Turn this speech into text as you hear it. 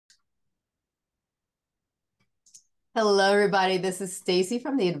Hello, everybody. This is Stacey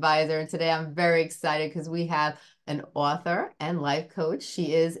from The Advisor, and today I'm very excited because we have an author and life coach.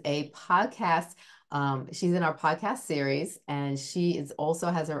 She is a podcast. She's in our podcast series, and she is also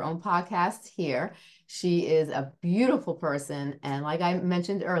has her own podcast here. She is a beautiful person, and like I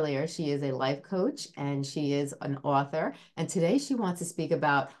mentioned earlier, she is a life coach and she is an author. And today she wants to speak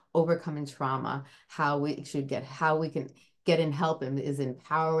about overcoming trauma, how we can get in help and is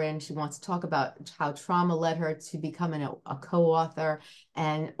empowering. She wants to talk about how trauma led her to becoming a co-author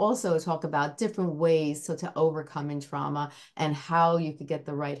and also talk about different ways to overcoming trauma and how you could get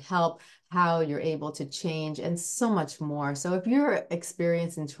the right help, how you're able to change, and so much more. So if you're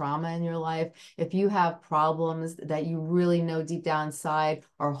experiencing trauma in your life, if you have problems that you really know deep down inside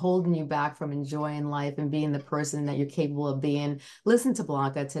are holding you back from enjoying life and being the person that you're capable of being, listen to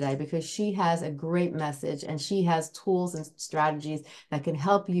Blanca today because she has a great message and she has tools and strategies that can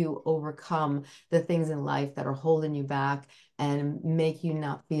help you overcome the things in life that are holding you back and make you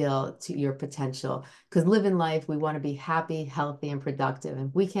not feel to your potential. Because living life, we want to be happy, healthy, and productive. And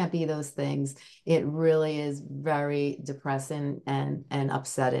if we can't be those things, it really is very depressing and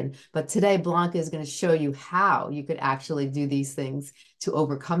upsetting. But today, Blanca is going to show you how you could actually do these things to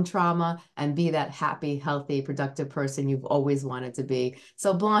overcome trauma and be that happy, healthy, productive person you've always wanted to be.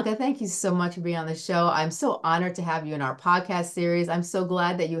 So, Blanca, thank you so much for being on the show. I'm so honored to have you in our podcast series. I'm so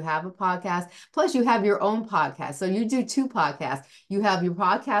glad that you have a podcast. Plus, you have your own podcast. So, you do two podcasts. You have your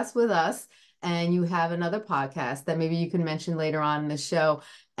podcast with us, and you have another podcast that maybe you can mention later on in the show.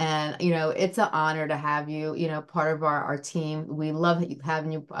 And, it's an honor to have you, part of our team. We love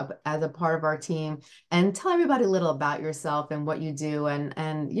having you as a part of our team. And tell everybody a little about yourself and what you do.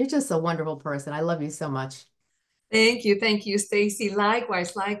 And you're just a wonderful person. I love you so much. Thank you, Stacey.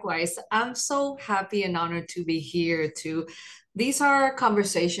 Likewise, likewise. I'm so happy and honored to be here too. These are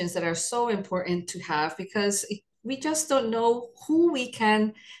conversations that are so important to have because we just don't know who we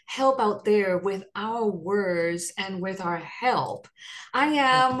can help out there with our words and with our help.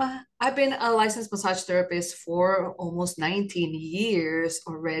 I've been a licensed massage therapist for almost 19 years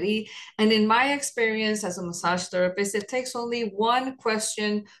already. And in my experience as a massage therapist, it takes only one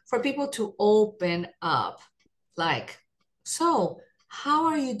question for people to open up. Like, so how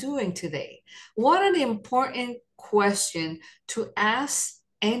are you doing today? What an important question to ask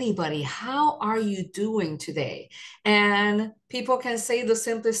anybody. How are you doing today? And people can say the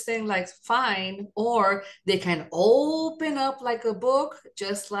simplest thing like fine, or they can open up like a book,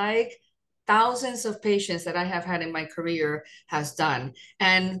 just like thousands of patients that I have had in my career has done.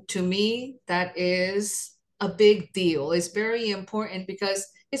 And to me, that is a big deal. It's very important because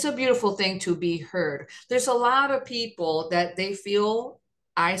it's a beautiful thing to be heard. There's a lot of people that they feel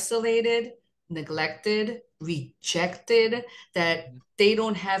isolated, neglected, rejected, that they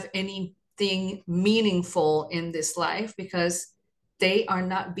don't have anything meaningful in this life because they are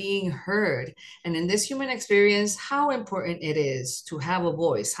not being heard. And in this human experience, how important it is to have a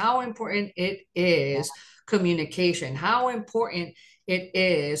voice, how important it Yeah, is communication, how important it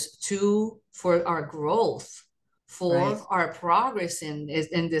is to for our growth, right. for our progress in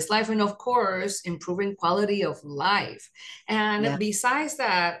this life, and of course improving quality of life. And Yeah. besides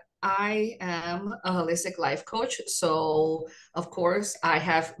that, I am a holistic life coach, so of course I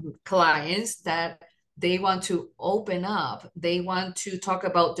have clients that they want to open up, they want to talk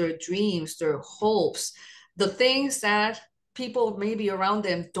about their dreams, their hopes, the things that people maybe around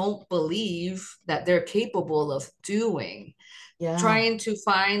them don't believe that they're capable of doing, Yeah. trying to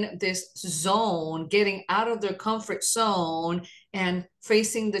find this zone, getting out of their comfort zone and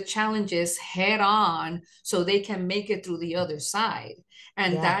facing the challenges head on so they can make it through the other side.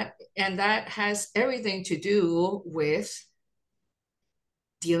 And Yeah. that has everything to do with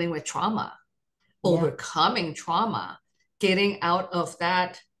dealing with trauma, Yeah. overcoming trauma, getting out of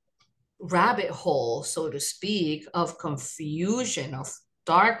that rabbit hole, so to speak, of confusion, of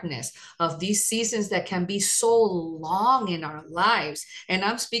darkness, of these seasons that can be so long in our lives. And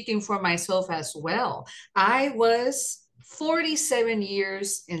I'm speaking for myself as well. I was 47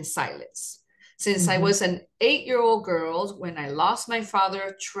 years in silence. Since I Hmm. was an 8-year old girl when I lost my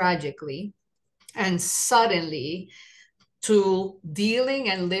father tragically, and suddenly to dealing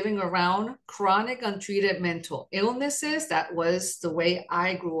and living around chronic untreated mental illnesses. That was the way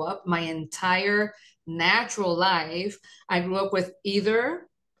I grew up my entire natural life. I grew up with either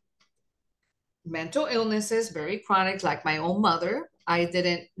mental illnesses, very chronic, like my own mother. I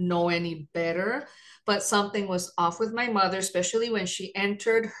didn't know any better, but something was off with my mother, especially when she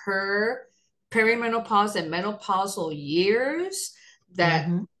entered her perimenopause and menopausal years, that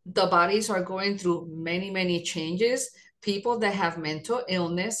Hmm. the bodies are going through many, many changes. People that have mental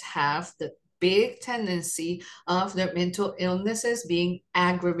illness have the big tendency of their mental illnesses being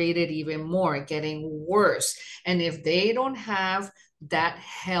aggravated even more, getting worse. And if they don't have that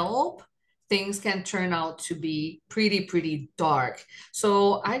help, things can turn out to be pretty dark.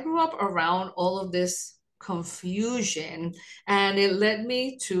 So I grew up around all of this confusion, and it led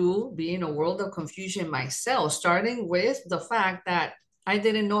me to be in a world of confusion myself, starting with the fact that I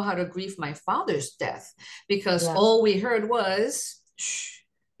didn't know how to grieve my father's death because Yeah. all we heard was, shh,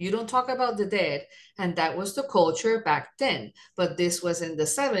 you don't talk about the dead. And that was the culture back then. But this was in the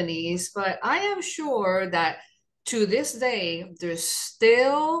 70s. But I am sure that to this day, there's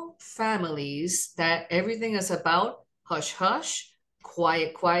still families that everything is about hush hush,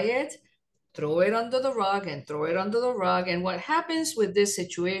 quiet, throw it under the rug and throw it under the rug. And what happens with this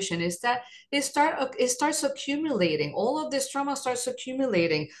situation is that it starts accumulating. All of this trauma starts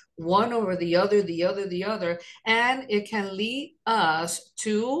accumulating, one over the other, and it can lead us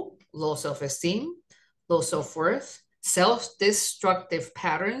to low self-esteem, low self-worth, self-destructive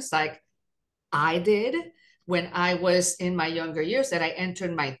patterns like I did when I was in my younger years, that I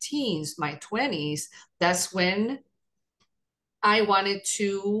entered my teens, my 20s. That's when I wanted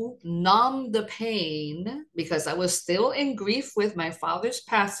to numb the pain because I was still in grief with my father's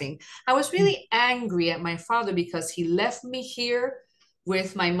passing. I was really angry at my father because he left me here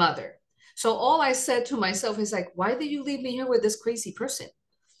with my mother. So all I said to myself is like, why did you leave me here with this crazy person?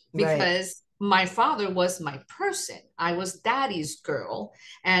 Right. Because my father was my person. I was daddy's girl.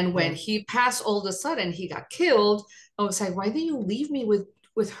 And when Yeah. he passed, all of a sudden he got killed. I was like, why did you leave me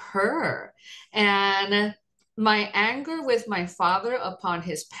with her? And my anger with my father upon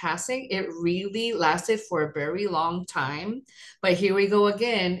his passing, it really lasted for a very long time. But here we go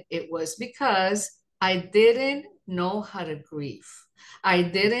again. It was because I didn't know how to grieve. I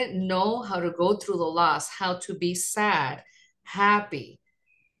didn't know how to go through the loss, how to be sad, happy,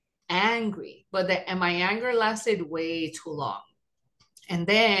 angry, and my anger lasted way too long. And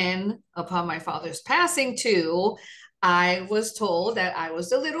then upon my father's passing too, I was told that I was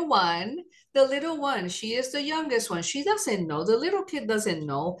the little one. The little one, she is the youngest one. She doesn't know. The little kid doesn't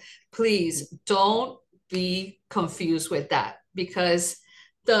know. Please don't be confused with that, because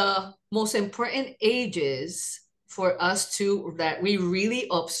the most important ages for us to that we really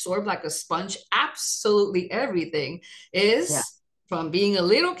absorb like a sponge absolutely everything Yeah. is from being a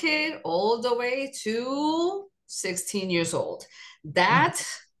little kid all the way to 16 years old. Mhm. That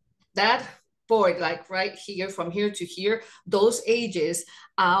that boy, like right here, from here to here, those ages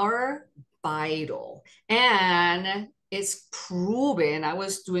are vital. And it's proven, I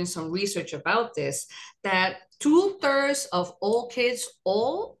was doing some research about this, that two-thirds of all kids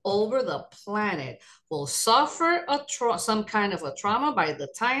all over the planet will suffer some kind of a trauma by the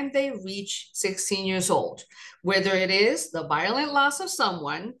time they reach 16 years old, whether it is the violent loss of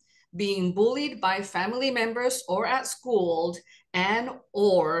someone, being bullied by family members or at school, and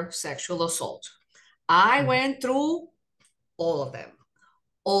or sexual assault. I Mhm. went through all of them,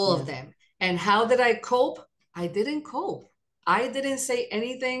 all of Yeah. them. And how did I cope? I didn't cope. I didn't say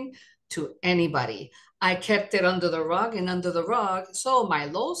anything to anybody. I kept it under the rug and under the rug. So my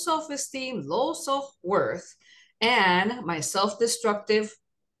low self-esteem, low self-worth, and my self-destructive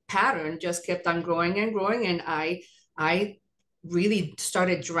pattern just kept on growing and growing. And I really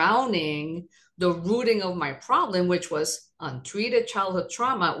started drowning the rooting of my problem, which was untreated childhood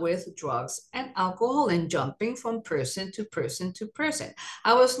trauma, with drugs and alcohol, and jumping from person to person to person.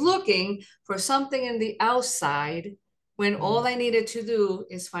 I was looking for something in the outside when Yeah. all I needed to do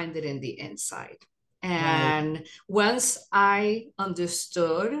is find it in the inside. Right. And once I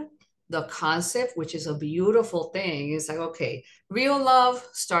understood the concept, which is a beautiful thing, it's like, okay, real love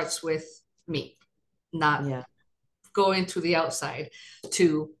starts with me, not Yeah. going to the outside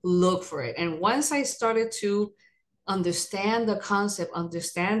to look for it. And once I started to understand the concept,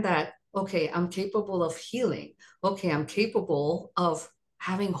 understand that, okay, I'm capable of healing. Okay, I'm capable of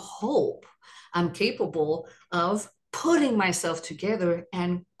having hope. I'm capable of putting myself together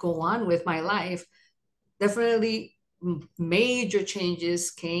and go on with my life. Definitely major changes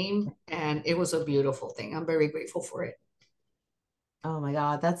came, and it was a beautiful thing. I'm very grateful for it. Oh my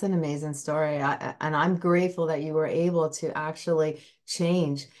God, that's an amazing story. And I'm grateful that you were able to actually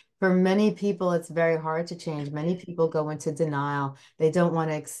change. For many people, it's very hard to change. Many people go into denial. They don't want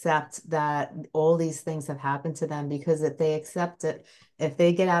to accept that all these things have happened to them, because if they accept it, if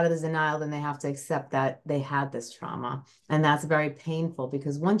they get out of the denial, then they have to accept that they had this trauma. And that's very painful,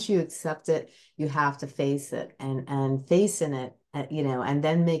 because once you accept it, you have to face it, and facing it, and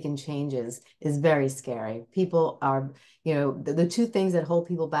then making changes is very scary. People are, the two things that hold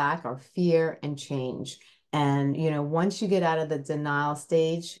people back are fear and change. And, once you get out of the denial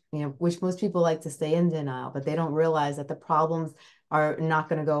stage, which most people like to stay in denial, but they don't realize that the problems are not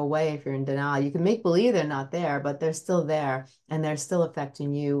going to go away if you're in denial. You can make believe they're not there, but they're still there and they're still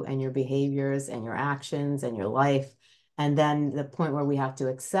affecting you and your behaviors and your actions and your life. And then the point where we have to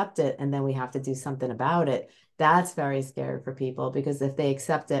accept it and then we have to do something about it. That's very scary for people because if they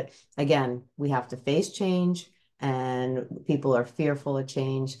accept it, again, we have to face change and people are fearful of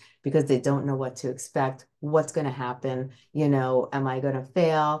change because they don't know what to expect, what's going to happen. Am I going to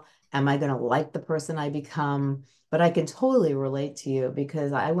fail? Am I going to like the person I become? But I can totally relate to you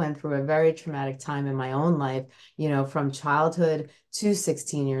because I went through a very traumatic time in my own life, from childhood to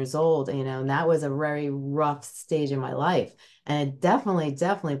 16 years old, and that was a very rough stage in my life. And it definitely,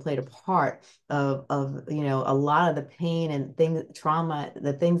 definitely played a part of a lot of the pain and things, trauma,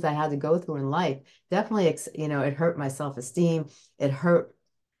 the things I had to go through in life. Definitely, it hurt my self-esteem. It hurt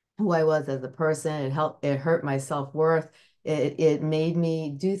who I was as a person. It hurt my self-worth. It made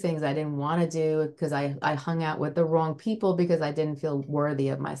me do things I didn't want to do because I hung out with the wrong people because I didn't feel worthy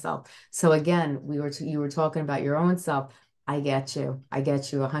of myself. So again, you were talking about your own self. I get you. I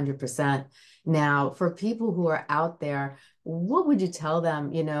get you 100%. Now, for people who are out there, what would you tell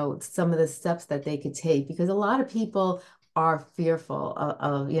them, some of the steps that they could take? Because a lot of people are fearful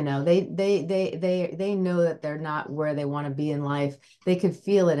of they know that they're not where they want to be in life. They could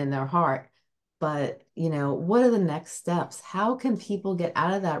feel it in their heart. But, what are the next steps? How can people get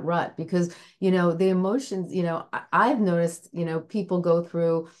out of that rut? Because, the emotions, I've noticed, people go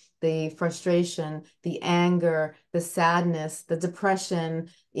through the frustration, the anger, the sadness, the depression,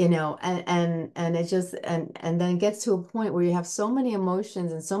 and it just and then it gets to a point where you have so many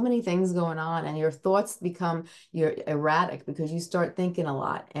emotions and so many things going on and your thoughts become you're erratic because you start thinking a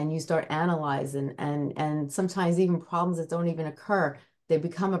lot and you start analyzing and sometimes even problems that don't even occur, they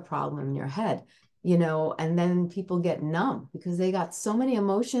become a problem in your head, and then people get numb because they got so many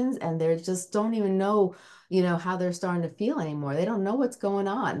emotions and they just don't even know, how they're starting to feel anymore. They don't know what's going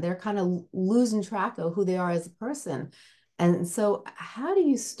on. They're kind of losing track of who they are as a person. And so how do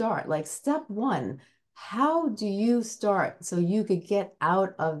you start? Like step one, how do you start so you could get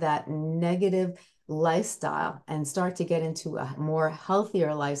out of that negative lifestyle and start to get into a more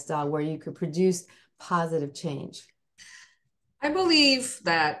healthier lifestyle where you could produce positive change? I believe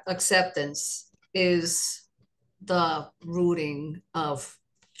that acceptance is the rooting of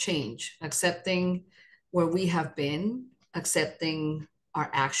change, accepting where we have been, accepting our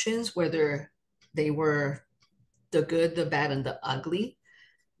actions, whether they were the good, the bad, and the ugly,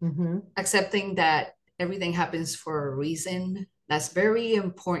 Mm-hmm. accepting that everything happens for a reason. That's very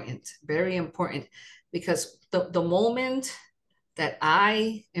important, because the moment that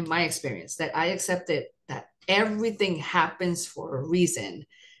in my experience, that I accepted that everything happens for a reason,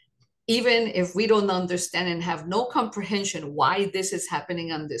 even if we don't understand and have no comprehension why this is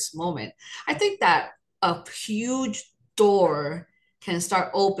happening on this moment, I think that a huge door can start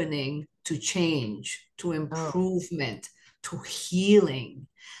opening to change, to Oh, improvement, to healing.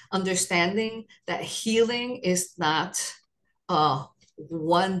 Understanding that healing is not a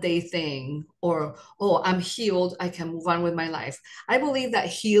one day thing, or, oh, I'm healed, I can move on with my life. I believe that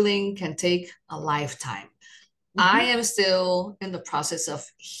healing can take a lifetime. I mm-hmm. am still in the process of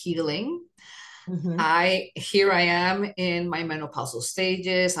healing. Mm-hmm. I am in my menopausal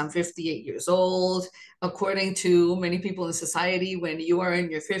stages. I'm 58 years old. According to many people in society, when you are in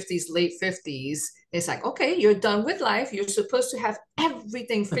your 50s, late 50s, it's like, okay, you're done with life. You're supposed to have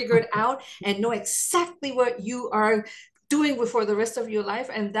everything figured out and know exactly what you are doing for the rest of your life.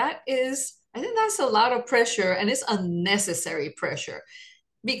 And I think that's a lot of pressure, and it's unnecessary pressure,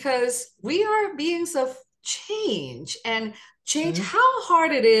 because we are beings of change, and change, Mm-hmm. how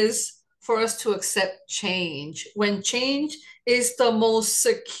hard it is for us to accept change when change is the most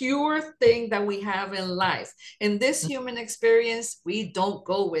secure thing that we have in life. In this human experience, we don't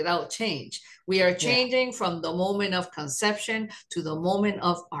go without change. We are Yeah. changing from the moment of conception to the moment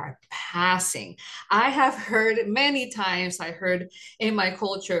of our passing. I have heard many times, I heard in my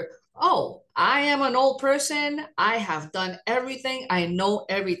culture, oh, I am an old person, I have done everything, I know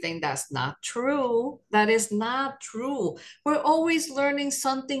everything. That's not true. That is not true. We're always learning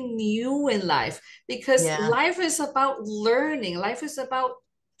something new in life, because Yeah. life is about learning, life is about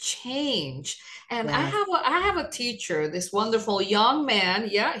change. And Yeah. I have a teacher, this wonderful young man.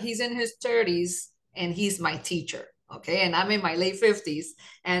 Yeah, he's in his 30s and he's my teacher. Okay, and I'm in my late 50s,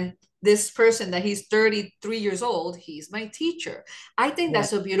 and this person that he's 33 years old, he's my teacher. I think Yeah.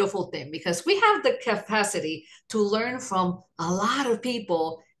 that's a beautiful thing, because we have the capacity to learn from a lot of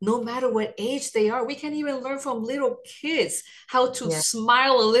people no matter what age they are. We can even learn from little kids how to Yeah.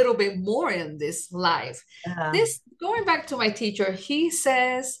 smile a little bit more in this life. Uh, This, going back to my teacher, he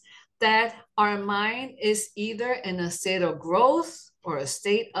says that our mind is either in a state of growth or a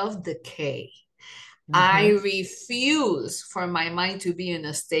state of decay. I mhm. refuse for my mind to be in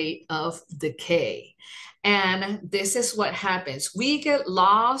a state of decay. And this is what happens. We get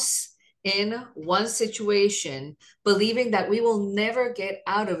lost in one situation, believing that we will never get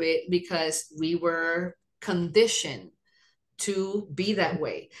out of it because we were conditioned to be that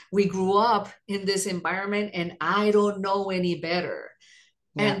way. We grew up in this environment and I don't know any better.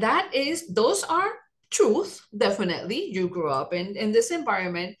 Yeah. And those are truth, definitely. You grew up in this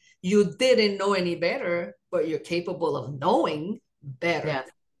environment. You didn't know any better, but you're capable of knowing better. Yes.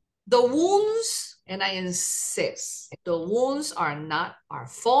 The wounds, and I insist, the wounds are not our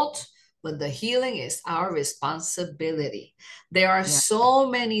fault, but the healing is our responsibility. There are Yeah. so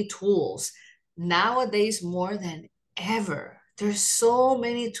many tools nowadays more than ever. There's so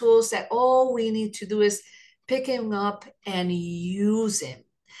many tools that all we need to do is pick them up and use them.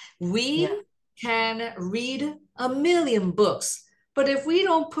 Yeah. We can read a million books, but if we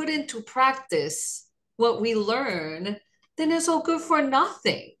don't put into practice what we learn, then it's all good for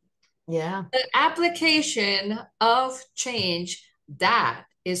nothing. Yeah. The application of change, that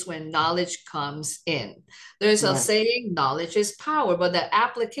is when knowledge comes in. There's a Yeah. saying, knowledge is power, but the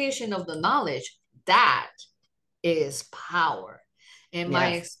application of the knowledge, that is power. In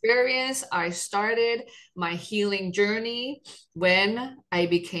my Yes. experience, I started my healing journey when I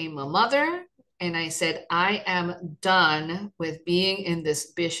became a mother. And I said, I am done with being in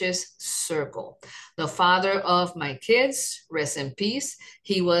this vicious circle. The father of my kids, rest in peace,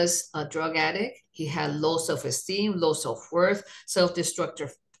 he was a drug addict. He had low self-esteem, low self-worth,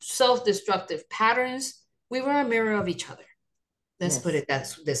 self-destructive patterns. We were a mirror of each other. Let's put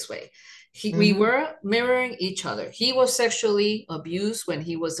Yes. it this way. We Mm-hmm. were mirroring each other. He was sexually abused when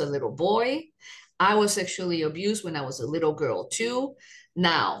he was a little boy. I was sexually abused when I was a little girl too.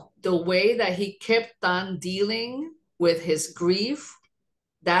 Now, the way that he kept on dealing with his grief,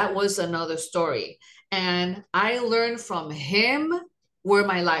 that was another story. And I learned from him where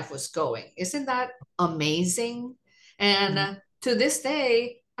my life was going. Isn't that amazing? And Mm-hmm. to this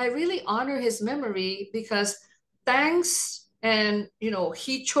day, I really honor his memory because thanks, and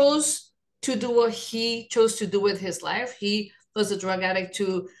he chose to do what he chose to do with his life. He was a drug addict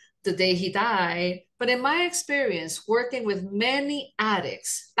to the day he died. But in my experience, working with many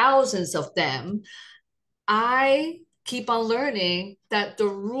addicts, thousands of them, I keep on learning that the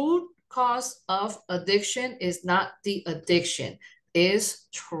root cause of addiction is not the addiction, is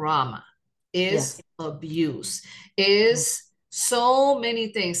trauma, is Yes. abuse, is so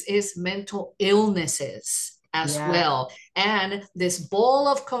many things, is mental illnesses as Yeah. well. And this ball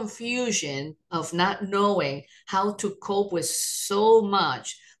of confusion of not knowing how to cope with so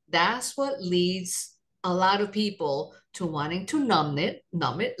much, that's what leads a lot of people to wanting to numb it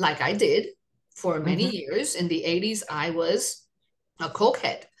like I did for many Mm-hmm. years. In the 80s, I was a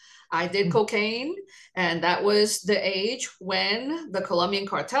cokehead. I did cocaine, and that was the age when the Colombian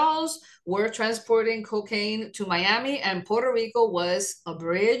cartels were transporting cocaine to Miami, and Puerto Rico was a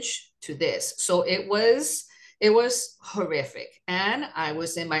bridge to this. So it was horrific. And I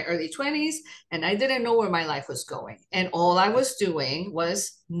was in my early 20s and I didn't know where my life was going. And all I was doing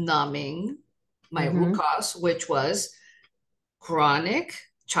was numbing my root Mm-hmm. cause, which was chronic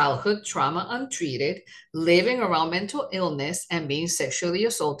childhood trauma untreated, living around mental illness, and being sexually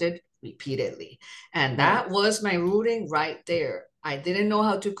assaulted repeatedly. And Right. that was my rooting right there. I didn't know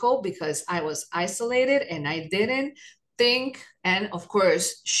how to cope because I was isolated and I didn't think, and of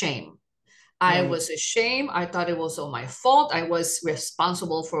course, shame. I Right. was ashamed. I thought it was all my fault. I was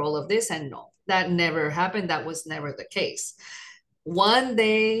responsible for all of this. And no, that never happened. That was never the case. One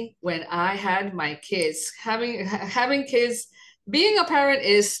day when I had my kids, having kids, being a parent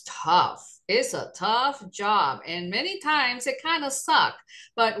is tough. It's a tough job, and many times it kind of sucked.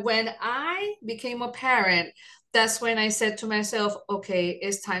 But when I became a parent, that's when I said to myself, okay,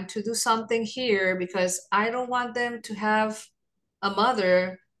 it's time to do something here because I don't want them to have a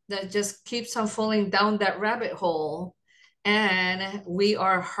mother that just keeps on falling down that rabbit hole, and we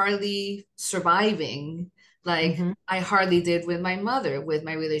are hardly surviving like Mm-hmm. I hardly did with my mother, with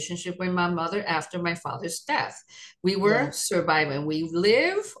my relationship with my mother after my father's death. We were Yes. surviving. We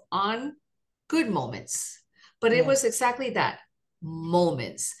live on good moments, but it was Yes. exactly that,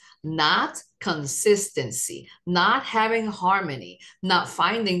 moments, not consistency, not having harmony, not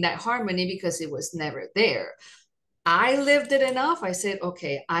finding that harmony because it was never there. I lived it enough. I said,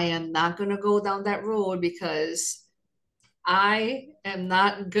 okay, I am not going to go down that road because I am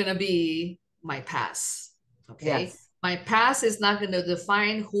not going to be my past. Okay. Yes. My past is not going to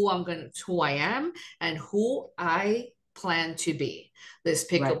define who I am and who I plan to be. Let's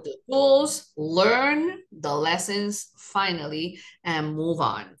pick Right. up the tools, learn the lessons finally, and move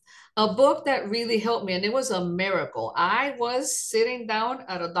on. A book that really helped me, and it was a miracle. I was sitting down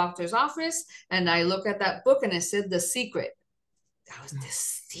at a doctor's office and I looked at that book and it said The Secret. That was the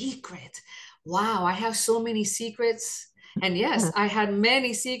secret. Wow, I have so many secrets. And yes, I had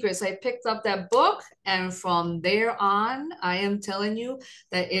many secrets. I picked up that book, and from there on, I am telling you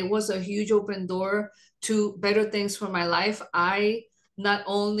that it was a huge open door to better things for my life. I not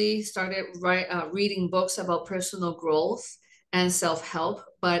only started reading books about personal growth and self-help,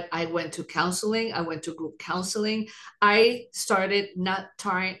 but I went to counseling. I went to group counseling. I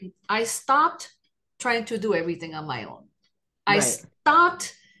stopped trying to do everything on my own. I Right.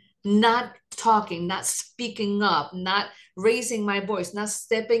 stopped not talking, not speaking up, not raising my voice, not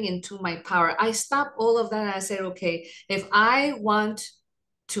stepping into my power. I stopped all of that and I said, okay, if I want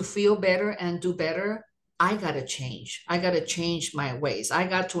to feel better and do better, I got to change. I got to change my ways. I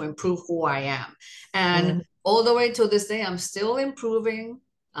got to improve who I am. And Mhm. all the way to this day, I'm still improving.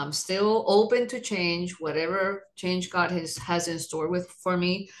 I'm still open to change, whatever change God has in store with for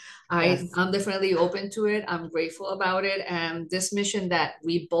me. Yes. I'm definitely open to it. I'm grateful about it. And this mission that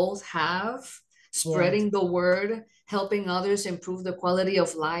we both have, Yeah. spreading the word, helping others improve the quality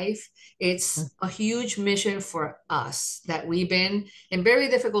of life, it's a huge mission for us that we've been in very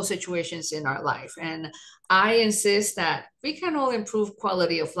difficult situations in our life. And I insist that we can all improve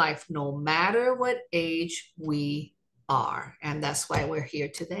quality of life no matter what age we are. And that's why we're here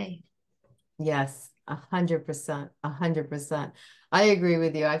today. Yes, 100%, 100%. I agree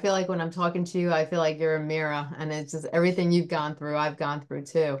with you. I feel like when I'm talking to you, I feel like you're a mirror, and it's just everything you've gone through, I've gone through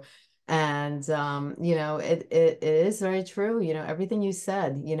too. And it is very true. Everything you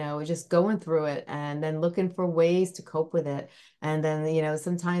said, just going through it and then looking for ways to cope with it. And then,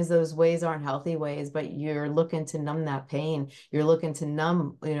 sometimes those ways aren't healthy ways, but you're looking to numb that pain. You're looking to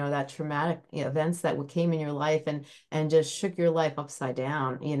numb, that traumatic, events that came in your life and just shook your life upside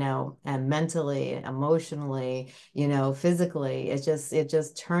down, and mentally, emotionally, physically. It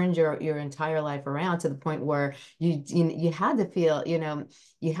just turned your entire life around to the point where you had to feel,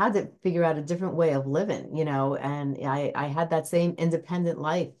 you had to figure out a different way of living, and I had that same independent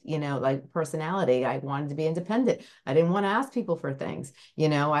life, like personality. I wanted to be independent. I didn't want to ask people for things.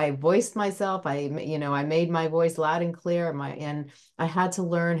 I voiced myself. I made my voice loud and clear. And I had to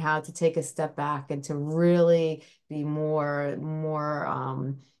learn how to take a step back and to really be more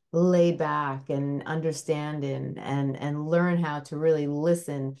laid back and understanding and learn how to really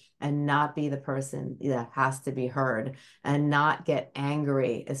listen and not be the person that has to be heard and not get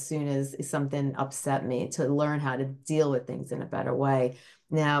angry as soon as something upset me, to learn how to deal with things in a better way.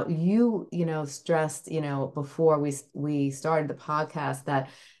 Now, stressed, before we started the podcast, that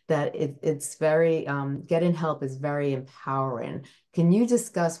it's very getting help is very empowering. Can you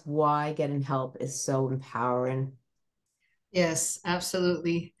discuss why getting help is so empowering? Yes,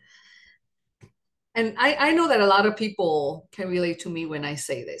 absolutely. And I know that a lot of people can relate to me when I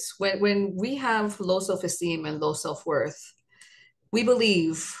say this. When we have low self-esteem and low self-worth, we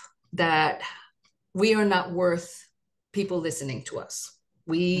believe that we are not worth people listening to us.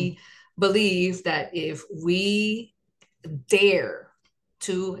 Mm. We believe that if we dare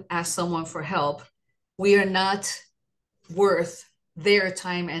to ask someone for help, we are not worth their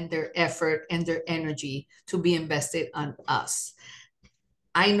time and their effort and their energy to be invested on us.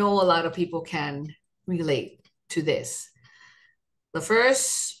 I know a lot of people can relate to this. The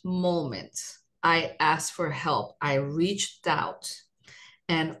first moment I asked for help, I reached out,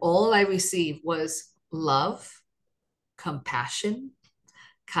 and all I received was love, compassion,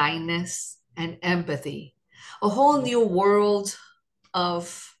 kindness, and empathy. A whole new world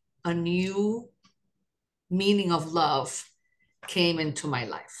of a new meaning of love came into my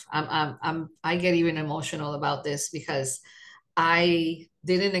life. I get even emotional about this because I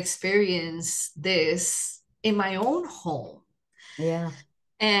didn't experience this in my own home. Yeah.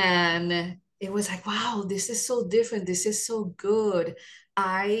 And it was like, wow, this is so different. This is so good.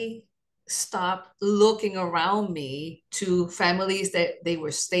 I stopped looking around me to families that they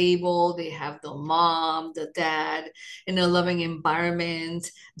were stable, they have the mom, the dad in a loving environment,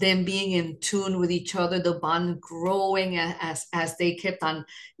 them being in tune with each other, the bond growing as they kept on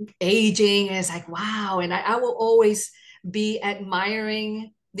aging. And it's like, wow. And I will always be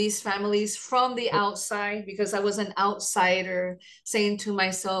admiring these families from the outside because I was an outsider saying to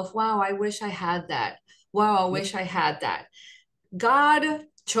myself, wow, I wish I had that. Wow, I wish I had that. God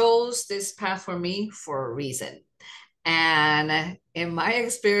chose this path for me for a reason. And in my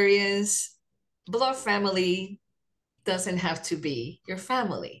experience, blood family doesn't have to be your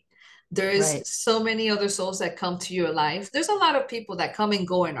family. There's Right. so many other souls that come to your life. There's a lot of people that come and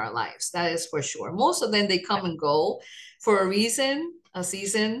go in our lives. That is for sure. Most of them, they come and go for a reason, a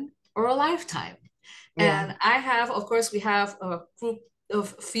season, or a lifetime. Yeah. And I have, of course, we have a group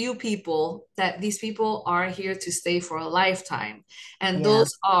of few people that these people are here to stay for a lifetime. And Yeah.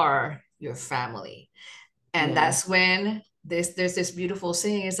 those are your family. And Yeah. that's when there's this beautiful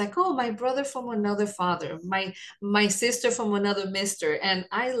saying. It's like, oh, my brother from another father, my sister from another mister. And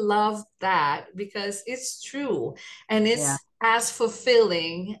I love that because it's true. And Yeah. it's as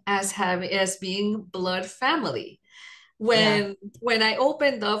fulfilling as having as being blood family. Yeah. When I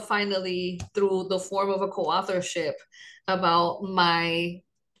opened up finally through the form of a co-authorship about my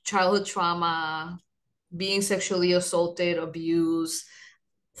childhood trauma, being sexually assaulted, abused,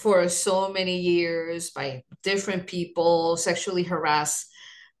 for so many years by different people, sexually harassed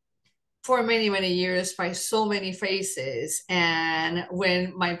for many, many years by so many faces. And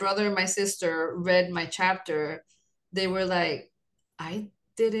when my brother and my sister read my chapter, they were like, I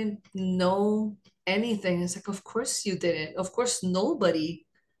didn't know anything. It's like, of course you didn't. Of course, nobody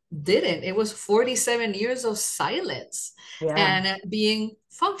didn't. It was 47 years of silence Yeah. and being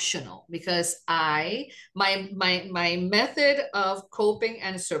functional because my method of coping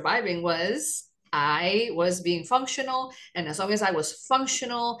and surviving was I was being functional, and as long as I was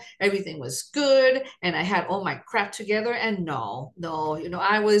functional, everything was good, and I had all my crap together. And no,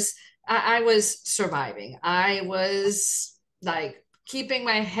 I was surviving. I was like keeping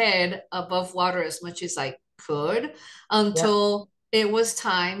my head above water as much as I could Yep. until it was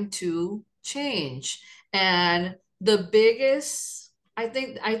time to change. And the biggest, I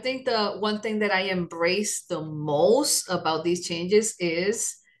think the one thing that I embrace the most about these changes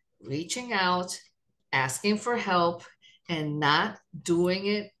is reaching out, asking for help, and not doing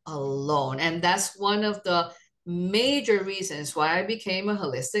it alone. And that's one of the major reasons why I became a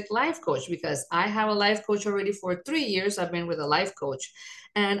holistic life coach, because I have a life coach already for 3 years. I've been with a life coach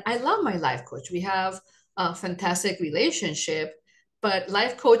and I love my life coach. We have a fantastic relationship, but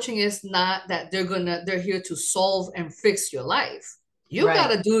life coaching is not that they're here to solve and fix your life. You got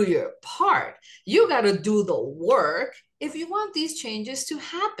Right. to do your part. You got to do the work if you want these changes to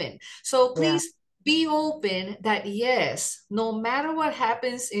happen. So Yeah. please be open that yes, no matter what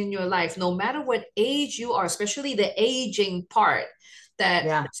happens in your life, no matter what age you are, especially the aging part, that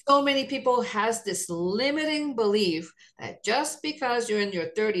Yeah. so many people has this limiting belief that just because you're in your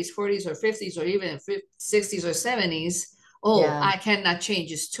 30s, 40s, or 50s, or even 60s or 70s, oh, Yeah. I cannot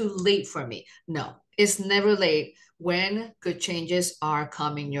change. It's too late for me. No, it's never late when good changes are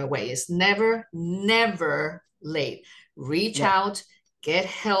coming your way. It's never, never late. Reach Yeah. out, get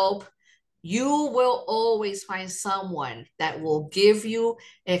help. You will always find someone that will give you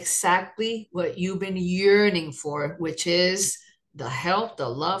exactly what you've been yearning for, which is the help, the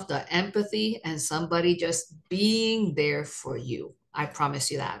love, the empathy, and somebody just being there for you. I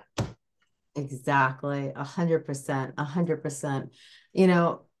promise you that. Exactly. 100%. 100%. You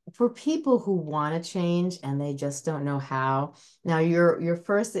know, for people who want to change and they just don't know how. Now, your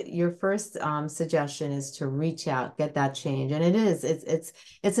first suggestion is to reach out, get that change. And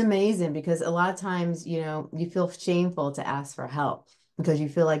it's amazing because a lot of times, you feel shameful to ask for help because you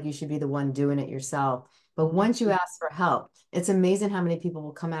feel like you should be the one doing it yourself. But once you ask for help, it's amazing how many people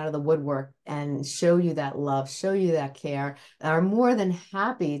will come out of the woodwork and show you that love, show you that care, are more than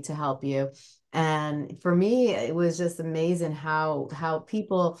happy to help you. And for me, it was just amazing how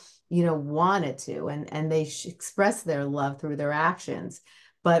people, wanted to and they express their love through their actions.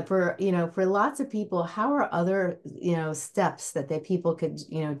 But for lots of people, how are other, steps that people could,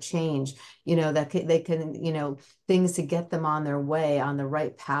 change, they can, things to get them on their way, on the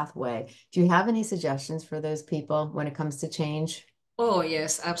right pathway. Do you have any suggestions for those people when it comes to change? Oh,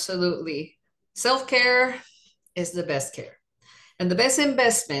 yes, absolutely. Self care is the best care. And the best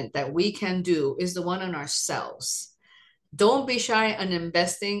investment that we can do is the one on ourselves. Don't be shy on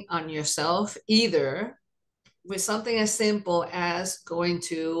investing on yourself either, with something as simple as going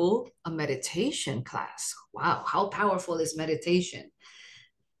to a meditation class. Wow, how powerful is meditation?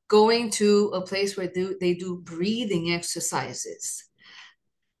 Going to a place where they do breathing exercises.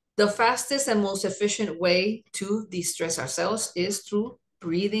 The fastest and most efficient way to de-stress ourselves is through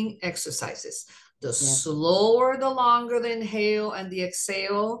breathing exercises. The Yeah. slower, the longer the inhale and the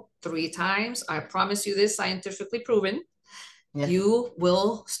exhale 3 times. I promise you this, scientifically proven. Yeah. You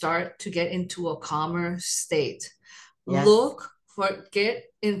will start to get into a calmer state. Yes. Get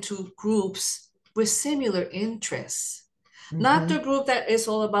into groups with similar interests. Not Hmm. the group that is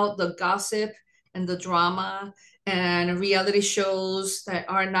all about the gossip and the drama and reality shows that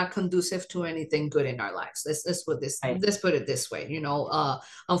are not conducive to anything good in our lives. Right. Let's put it this way.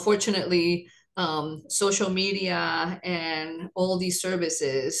 Unfortunately, social media and all these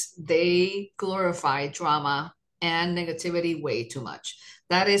services, they glorify drama and negativity way too much.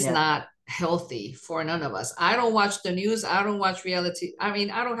 That is Yeah. not healthy for none of us. I don't watch the news. I don't watch reality. I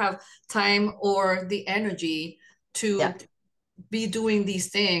mean, I don't have time or the energy to Yeah. be doing these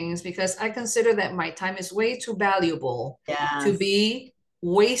things because I consider that my time is way too valuable to Yes. be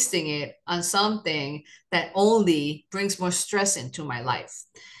wasting it on something that only brings more stress into my life.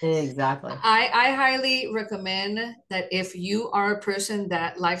 Exactly. I highly recommend that if you are a person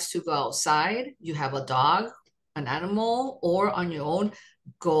that likes to go outside, you have a dog, an animal, or on your own,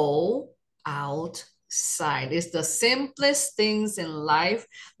 go outside. It's the simplest things in life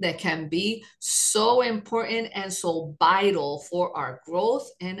that can be so important and so vital for our growth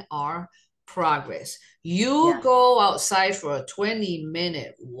and our progress. You Yeah. go outside for a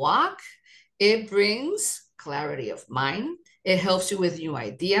 20-minute walk, it brings clarity of mind. It helps you with new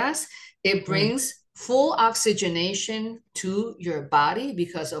ideas. It Mm. brings full oxygenation to your body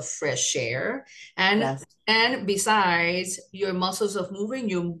because of fresh air. And Yes. and besides your muscles of moving,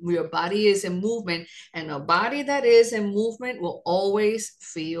 your body is in movement. And a body that is in movement will always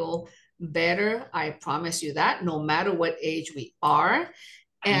feel better. I promise you that, no matter what age we are.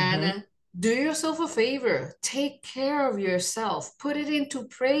 Mm-hmm. And do yourself a favor, take care of yourself, put it into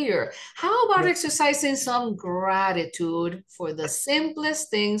prayer. How about Yeah. exercising some gratitude for the simplest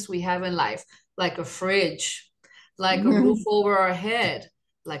things we have in life, like a fridge, like a roof over our head,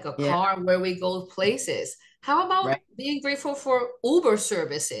 like a Yeah. car where we go places? How about Right. being grateful for Uber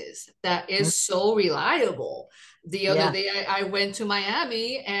services that Mm. is so reliable? The other Yeah. day, I went to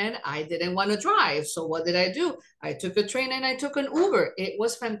Miami and I didn't want to drive. So what did I do? I took a train and I took an Uber. It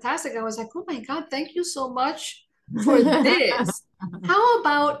was fantastic. I was like, oh my God, thank you so much for this. How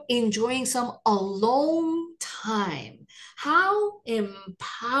about enjoying some alone time? How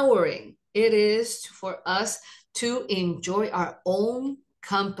empowering it is for us to enjoy our own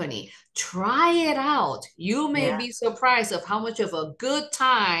company. Try it out. You may Yeah. be surprised of how much of a good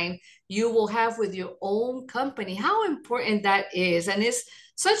time you will have with your own company, how important that is. And it's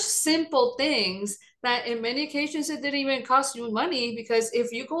such simple things that in many occasions it didn't even cost you money, because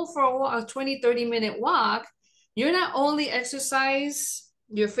if you go for a 20-30 minute walk, you're not only exercise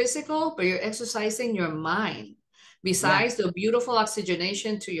your physical, but you're exercising your mind, Yeah. besides the beautiful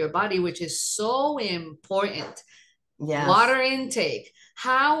oxygenation to your body, which is so important. Yes. Water intake.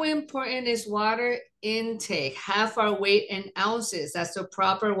 How important is water intake? Half our weight in ounces. That's the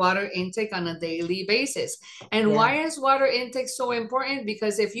proper water intake on a daily basis. And Yeah. why is water intake so important?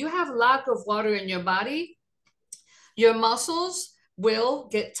 Because if you have lack of water in your body, your muscles will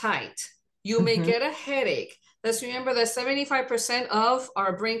get tight. You may Mm-hmm. get a headache. Let's remember that 75% of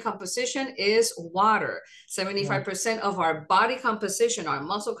our brain composition is water. Yeah. 75% of our body composition, our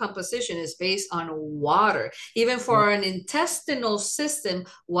muscle composition, is based on water. Even Yeah. for an intestinal system,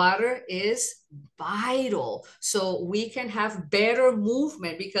 water is vital. So we can have better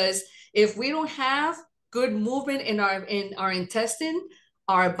movement, because if we don't have good movement in our intestine,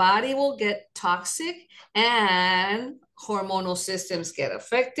 our body will get toxic and hormonal systems get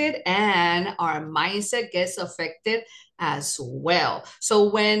affected and our mindset gets affected as well. So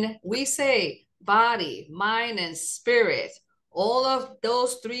when we say body, mind, and spirit, all of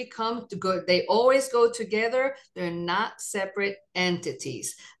those three come to go, they always go together. They're not separate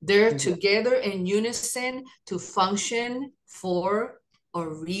entities. They're Yeah. together in unison to function for a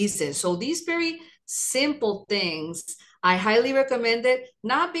reason. So these very simple things, I highly recommend it,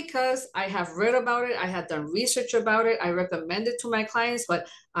 not because I have read about it, I have done research about it, I recommend it to my clients, but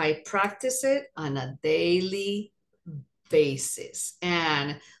I practice it on a daily basis.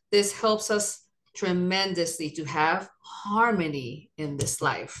 And this helps us tremendously to have harmony in this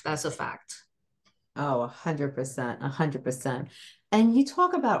life. That's a fact. Oh, 100%, 100%. And you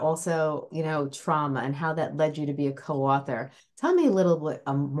talk about also, trauma and how that led you to be a co-author. Tell me a little bit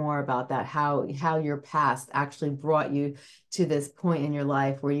more about that, how your past actually brought you to this point in your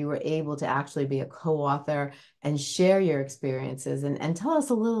life where you were able to actually be a co-author and share your experiences and tell us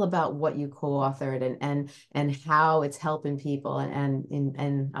a little about what you co-authored and how it's helping people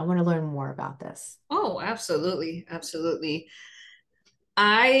and I want to learn more about this. Oh, absolutely. Absolutely.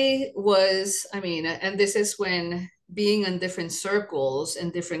 I mean, and this is when being in different circles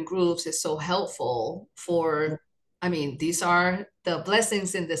and different groups is so helpful Yeah. for, I mean, these are the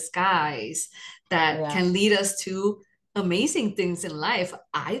blessings in disguise that Yeah. can lead us to amazing things in life.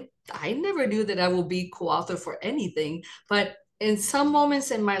 I never knew that I will be co-author for anything, but in some moments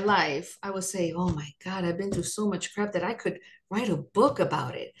in my life, I would say, oh my God, I've been through so much crap that I could write a book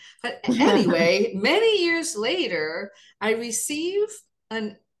about it. But anyway, many years later, I received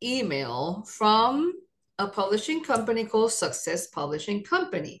an email from a publishing company called Success Publishing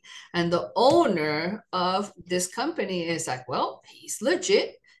Company. And the owner of this company is like, well, he's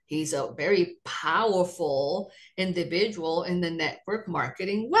legit. He's a very powerful individual in the network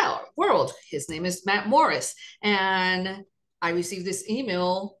marketing world. His name is Matt Morris. And I received this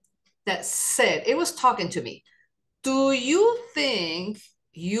email that said, it was talking to me. Do you think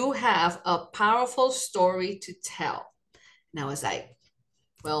you have a powerful story to tell? And I was like,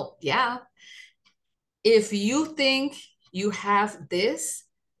 well, yeah. If you think you have this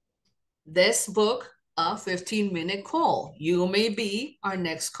book, a 15-minute call, you may be our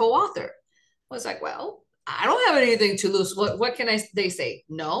next co-author. I was like, well, I don't have anything to lose. What can they say?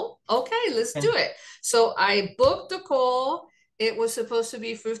 No? Okay, let's do it. So I booked the call. It was supposed to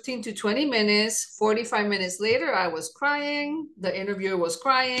be 15 to 20 minutes. 45 minutes later, I was crying. The interviewer was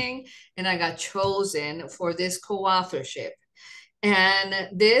crying, and I got chosen for this co-authorship.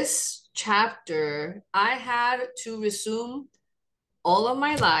 And this chapter, I had to resume all of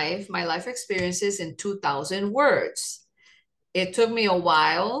my life experiences in 2,000 words. It took me a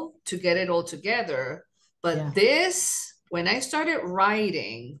while to get it all together, but when I started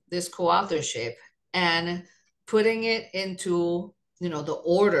writing this co-authorship and putting it into, the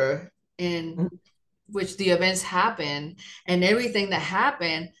order in which the events happen and everything that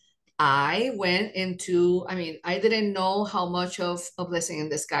happened, I went into, I didn't know how much of a blessing in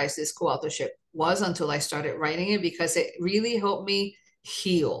disguise this co-authorship was until I started writing it, because it really helped me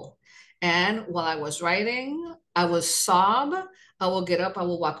heal. And while I was writing, I would sob, I will get up, I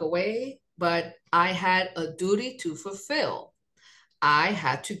will walk away, but I had a duty to fulfill. I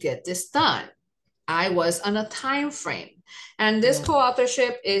had to get this done. I was on a time frame. And this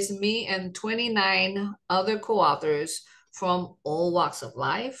co-authorship is me and 29 other co-authors from all walks of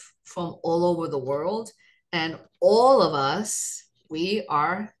life, from all over the world. And all of us, we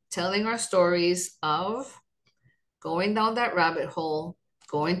are telling our stories of going down that rabbit hole,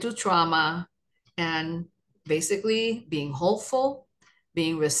 going through trauma, and basically being hopeful,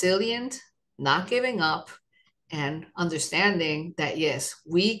 being resilient, not giving up, and understanding that, yes,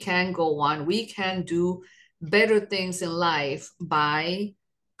 we can go on, we can do better things in life by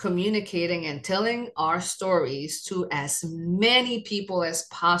communicating and telling our stories to as many people as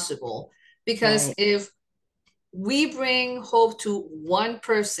possible. Because if we bring hope to one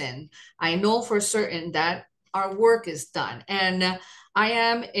person, I know for certain that our work is done. And I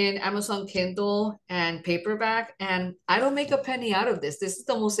am in Amazon Kindle and paperback, and I don't make a penny out of this. This is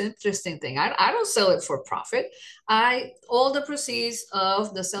the most interesting thing. I don't sell it for profit. All the proceeds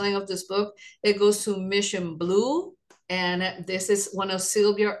of the selling of this book, it goes to Mission Blue, and this is one of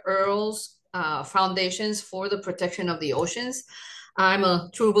Sylvia Earle's foundations for the protection of the oceans. I'm a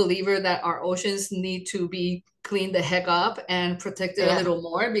true believer that our oceans need to be cleaned the heck up and protected a little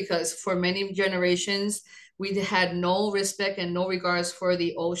more, because for many generations, we had no respect and no regards for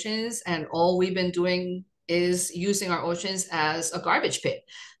the oceans. And all we've been doing is using our oceans as a garbage pit.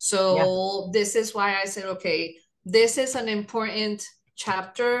 So this is why I said, okay, this is an important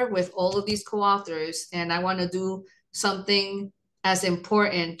chapter with all of these co-authors, and I want to do something as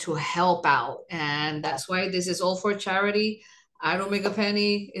important to help out. And that's why this is all for charity. I don't make a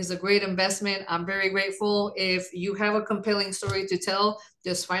penny. It's a great investment. I'm very grateful. If you have a compelling story to tell,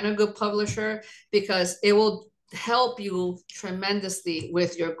 just find a good publisher, because it will help you tremendously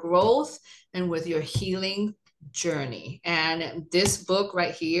with your growth and with your healing journey. And this book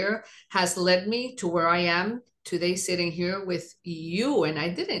right here has led me to where I am today, sitting here with you. And I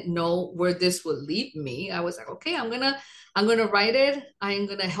didn't know where this would lead me. I was like, okay, I'm gonna write it. I'm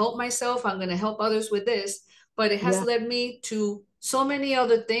gonna help myself. I'm gonna help others with this. But it has led me to so many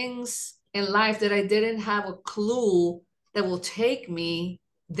other things in life that I didn't have a clue that will take me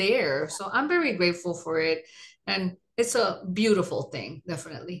there. So I'm very grateful for it. And it's a beautiful thing,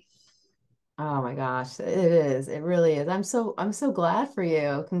 definitely. Oh my gosh, it is. It really is. I'm so glad for you.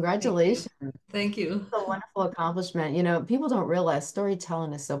 Thank you. Congratulations. Thank you. A wonderful accomplishment. People don't realize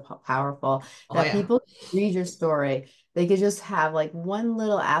storytelling is so powerful Oh, that yeah. people read your story. They could just have like one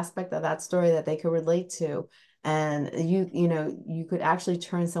little aspect of that story that they could relate to. And you could actually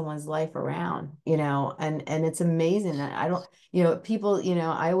turn someone's life around, and it's amazing that I don't, people,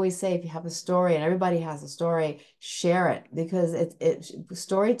 I always say, if you have a story, and everybody has a story, share it, because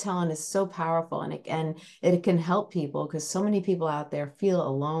storytelling is so powerful, and it can help people, because so many people out there feel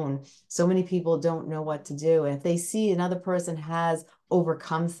alone. So many people don't know what to do. And if they see another person has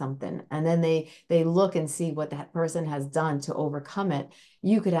overcome something, and then they look and see what that person has done to overcome it,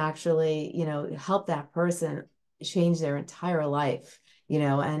 you could actually, help that person change their entire life,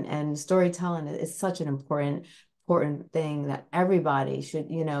 and storytelling is such an important thing that everybody should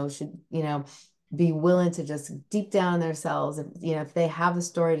be willing to just deep down themselves, if they have a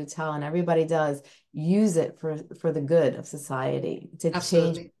story to tell, and everybody does, use it for the good of society to change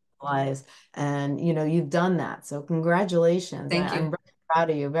Absolutely. lives. And you've done that, so congratulations. Thank I'm you. very proud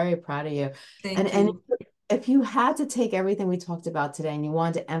of you, very proud of you. and Thank and you. if you had to take everything we talked about today and you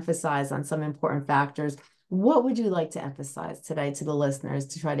wanted to emphasize on some important factors, what would you like to emphasize today to the listeners,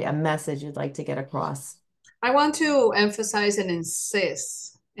 to try to a message you'd like to get across? I want to emphasize and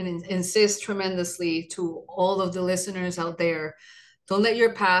insist tremendously to all of the listeners out there. Don't let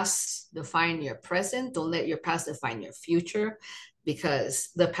your past define your present. Don't let your past define your future, because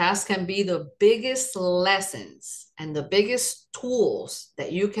the past can be the biggest lessons and the biggest tools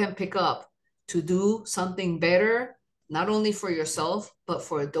that you can pick up to do something better, not only for yourself, but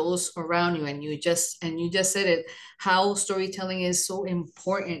for those around you. And you just said it, how storytelling is so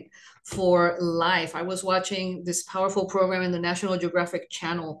important for life. I was watching this powerful program in the National Geographic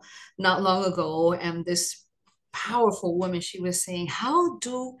Channel not long ago, and this powerful woman, she was saying, how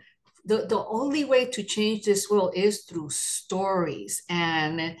do the only way to change this world is through stories.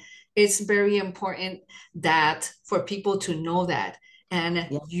 And it's very important that for people to know that. And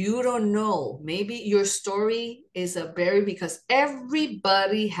Yeah. you don't know, maybe your story is a berry, because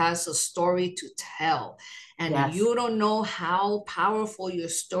everybody has a story to tell. And Yes. you don't know how powerful your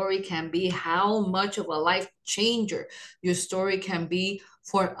story can be, how much of a life changer your story can be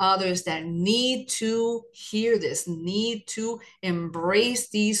for others that need to hear this, need to embrace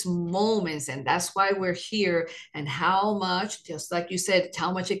these moments. And that's why we're here. And how much, just like you said,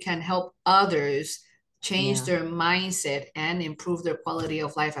 how much it can help others change Yeah. their mindset and improve their quality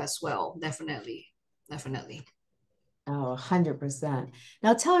of life as well. Definitely. Definitely. Oh, 100%.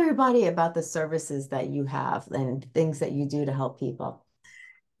 Now tell everybody about the services that you have and things that you do to help people.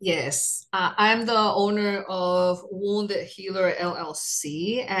 Yes, I'm the owner of Wounded Healer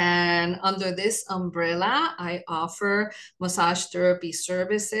LLC, and under this umbrella, I offer massage therapy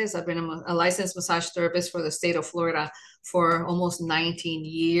services. I've been a licensed massage therapist for the state of Florida for almost 19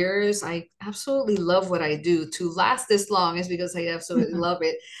 years. I absolutely love what I do. To last this long is because I absolutely love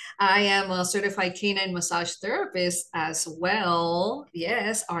it. I am a certified canine massage therapist as well.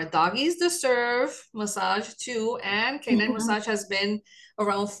 Yes, our doggies deserve massage too, and canine massage has been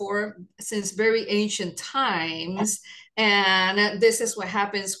around for since very ancient times. And this is what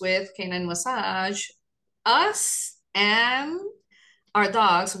happens with canine massage. Us and our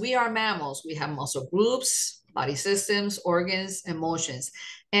dogs, we are mammals. We have muscle groups, body systems, organs, emotions.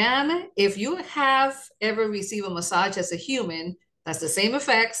 And if you have ever received a massage as a human, that's the same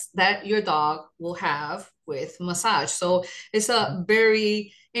effects that your dog will have with massage. So it's a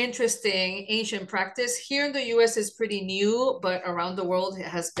very interesting ancient practice. Here in the US is pretty new, but around the world it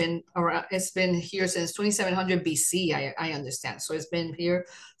has been around, it's been here since 2700 BC, I understand. So it's been here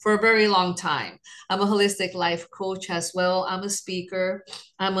for a very long time. I'm a holistic life coach as well. I'm a speaker.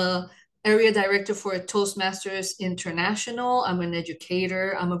 I'm a area director for Toastmasters International. I'm an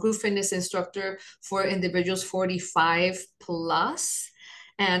educator. I'm a group fitness instructor for individuals 45 plus.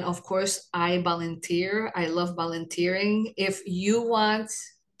 And of course, I volunteer. I love volunteering. If you want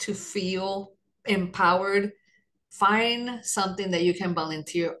to feel empowered, find something that you can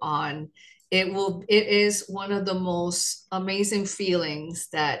volunteer on. It is one of the most amazing feelings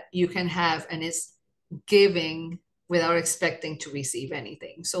that you can have, and it's giving without expecting to receive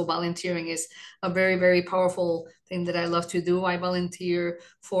anything. So volunteering is a very, very powerful thing that I love to do. I volunteer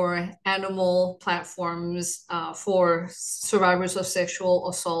for animal platforms, for survivors of sexual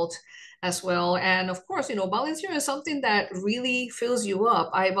assault as well. And of course, volunteering is something that really fills you up.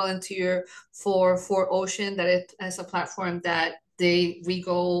 I volunteer for Ocean, that it as a platform that we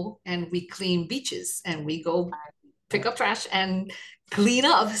go and we clean beaches, and we go pick up trash and clean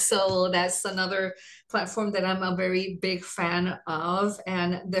up. So that's another platform that I'm a very big fan of,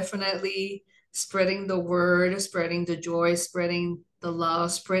 and definitely spreading the word, spreading the joy, spreading the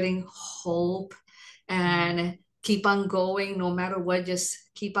love, spreading hope, and keep on going no matter what. Just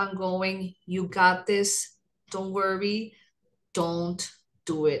keep on going. You got this. Don't worry. Don't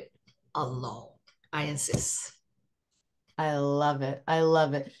do it alone. I insist. I love it. I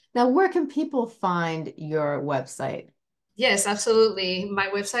love it. Now, where can people find your website? Yes, absolutely. My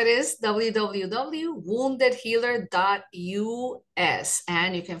website is www.woundedhealer.us,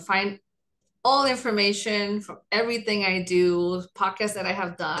 and you can find all information from everything I do, podcasts that I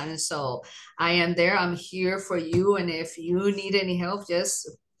have done. So I am there. I'm here for you. And if you need any help, just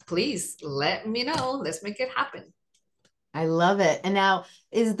please let me know. Let's make it happen. I love it. And now,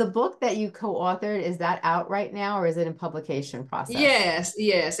 is the book that you co-authored, is that out right now or is it in publication process? Yes,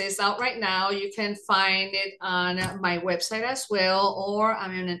 yes, it's out right now. You can find it on my website as well, or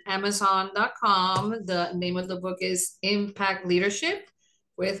I'm in Amazon.com. The name of the book is Impact Leadership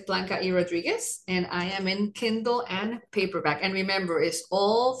with Blanca E. Rodriguez, and I am in Kindle and paperback. And remember, it's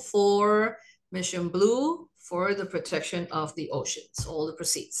all for Mission Blue for the protection of the oceans, all the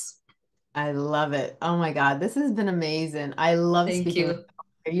proceeds. I love it. Oh my God, this has been amazing. I love Thank speaking with you. you.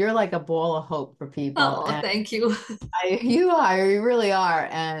 You're like a ball of hope for people. Oh, And thank you. you are, you really are.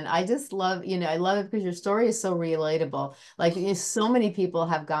 And I just love, I love it because your story is so relatable. Like, so many people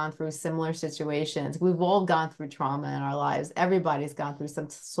have gone through similar situations. We've all gone through trauma in our lives. Everybody's gone through some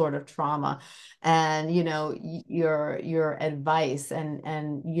sort of trauma. And, your advice and,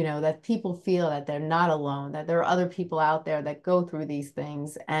 that people feel that they're not alone, that there are other people out there that go through these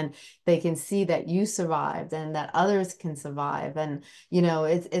things and they can see that you survived and that others can survive. And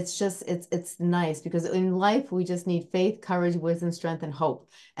it's just it's nice because in life we just need faith, courage, wisdom, strength, and hope.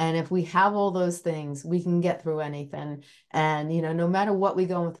 And if we have all those things, we can get through anything. And no matter what we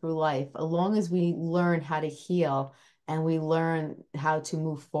go through life, as long as we learn how to heal and we learn how to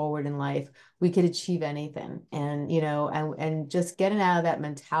move forward in life, we could achieve anything. And and just getting out of that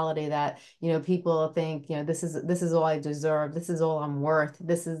mentality that people think this is all I deserve, this is all I'm worth,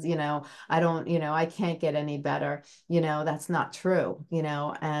 this is I don't I can't get any better. That's not true,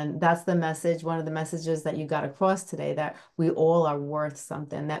 and that's the message, one of the messages that you got across today, that we all are worth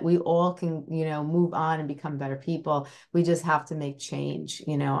something, that we all can, move on and become better people. We just have to make change,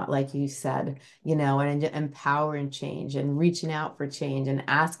 like you said, and empowering change and reaching out for change and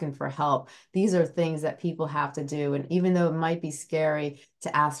asking for help. These are things that people have to do. And even though it might be scary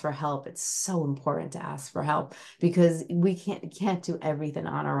to ask for help, it's so important to ask for help because we can't do everything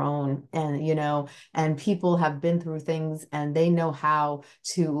on our own. And, and people have been through things and they know how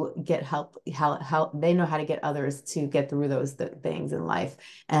to get help, how they know how to get others to get through those things in life.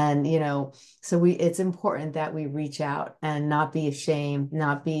 And, so it's important that we reach out and not be ashamed,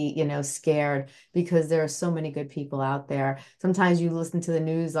 not be, scared, because there are so many good people out there. Sometimes you listen to the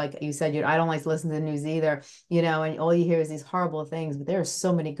news, like you said, I don't like to listen to the news either, and all you hear is these horrible things, but there are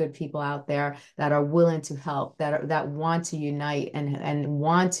so many good people out there that are willing to help, that want to unite and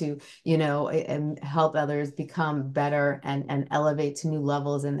want to, and help others become better and elevate to new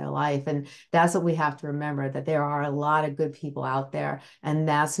levels in their life. And that's what we have to remember, that there are a lot of good people out there, and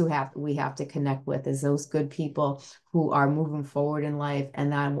that's who we have to connect with, is those good people who are moving forward in life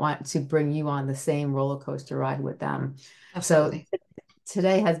and that want to bring you on the same roller coaster ride with them. So Absolutely.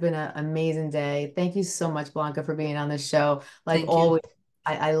 today has been an amazing day. Thank you so much, Blanca, for being on the show. Like Thank you. always,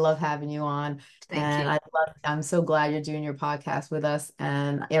 I love having you on. Thank And you. I'm so glad you're doing your podcast with us.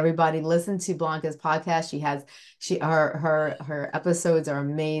 And everybody listen to Blanca's podcast. Her episodes are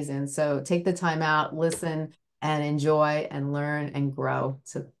amazing. So take the time out, listen and enjoy and learn and grow.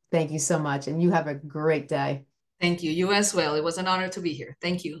 So thank you so much. And you have a great day. Thank you. You as well. It was an honor to be here.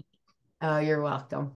 Thank you. Oh, you're welcome.